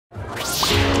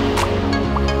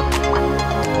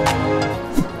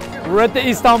We're at the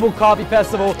Istanbul Coffee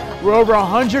Festival, where over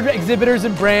 100 exhibitors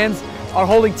and brands are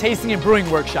holding tasting and brewing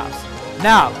workshops.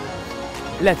 Now,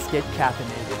 let's get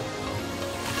caffeinated.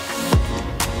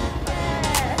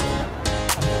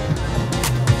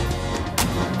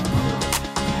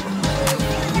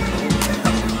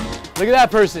 Look at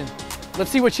that person. Let's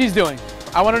see what she's doing.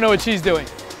 I want to know what she's doing.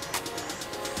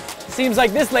 Seems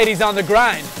like this lady's on the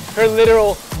grind. Her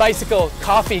literal bicycle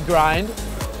coffee grind.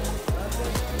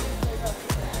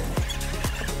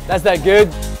 That's that good.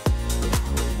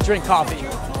 Drink coffee.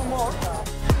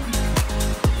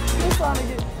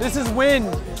 This is Wind,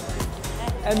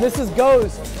 and this is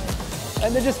Ghost,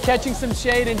 and they're just catching some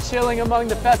shade and chilling among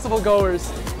the festival goers.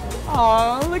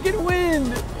 Aw, look at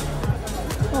Wind.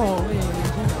 Oh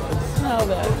man, smell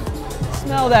that.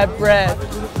 Smell that breath.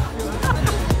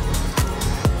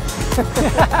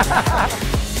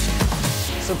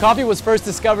 So coffee was first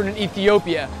discovered in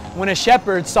Ethiopia when a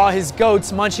shepherd saw his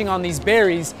goats munching on these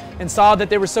berries and saw that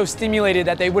they were so stimulated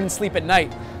that they wouldn't sleep at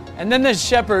night. And then the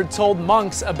shepherd told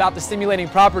monks about the stimulating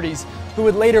properties, who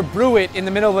would later brew it in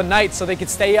the middle of the night so they could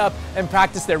stay up and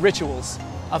practice their rituals.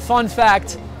 A fun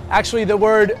fact, actually the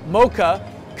word mocha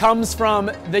comes from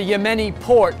the Yemeni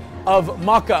port of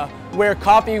Makkah, where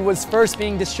coffee was first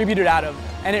being distributed out of,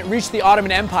 and it reached the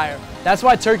Ottoman Empire. That's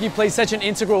why Turkey plays such an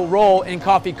integral role in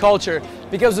coffee culture,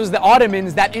 because it was the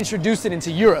Ottomans that introduced it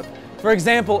into Europe. For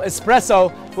example,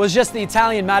 espresso was just the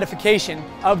Italian modification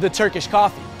of the Turkish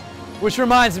coffee. Which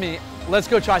reminds me, let's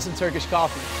go try some Turkish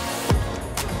coffee.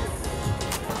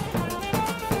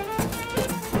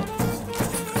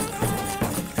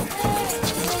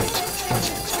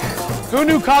 Who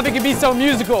knew coffee could be so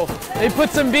musical? They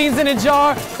put some beans in a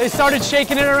jar, they started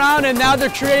shaking it around, and now they're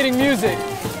creating music.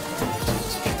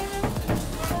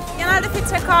 Genelde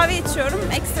filtre kahve içiyorum.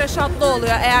 Ekstra şatlı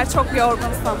oluyor eğer çok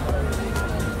yorgunsam.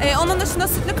 Onun dışında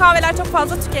sütlü kahveler çok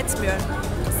fazla tüketmiyorum.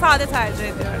 Sade tercih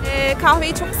ediyorum.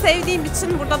 Kahveyi çok sevdiğim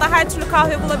için, burada da her türlü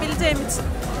kahve bulabileceğim için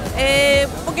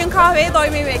bugün kahveye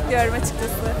doymayı bekliyorum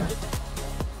açıkçası.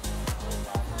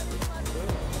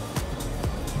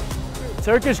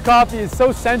 Turkish coffee is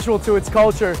so central to its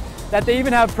culture that they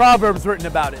even have proverbs written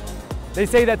about it. They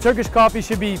say that Turkish coffee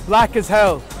should be black as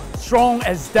hell, strong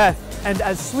as death, and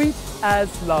as sweet as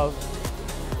love.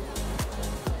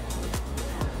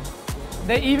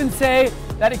 They even say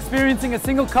that experiencing a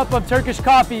single cup of Turkish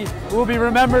coffee will be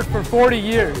remembered for 40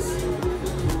 years.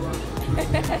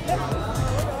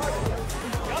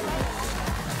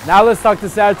 Now let's talk to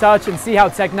Sertaç and see how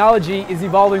technology is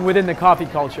evolving within the coffee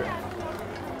culture.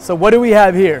 So what do we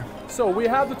have here? So we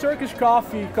have the Turkish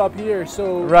coffee cup here.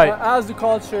 So right. As the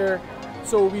culture,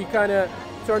 so we kind of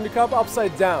turn the cup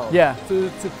upside down. Yeah. To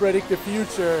predict the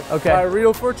future. Okay. By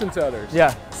real fortune tellers.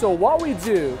 Yeah. So what we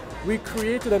do, we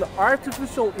created an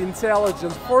artificial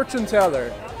intelligence fortune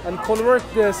teller and convert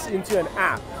this into an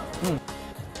app.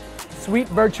 Sweet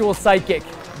virtual psychic,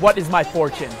 what is my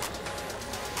fortune?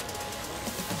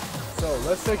 So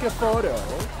let's take a photo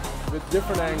with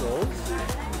different angles.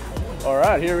 All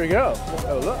right, here we go.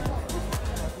 Oh, look.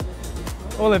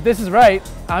 Well, if this is right,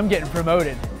 I'm getting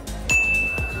promoted.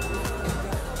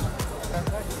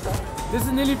 This is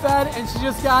Nilüfer, and she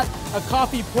just got a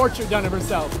coffee portrait done of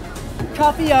herself.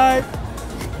 Coffee art.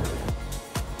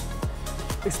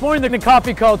 Exploring the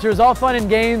coffee culture is all fun and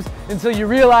games until you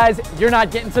realize you're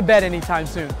not getting to bed anytime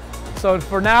soon. So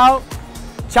for now,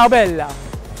 ciao bella.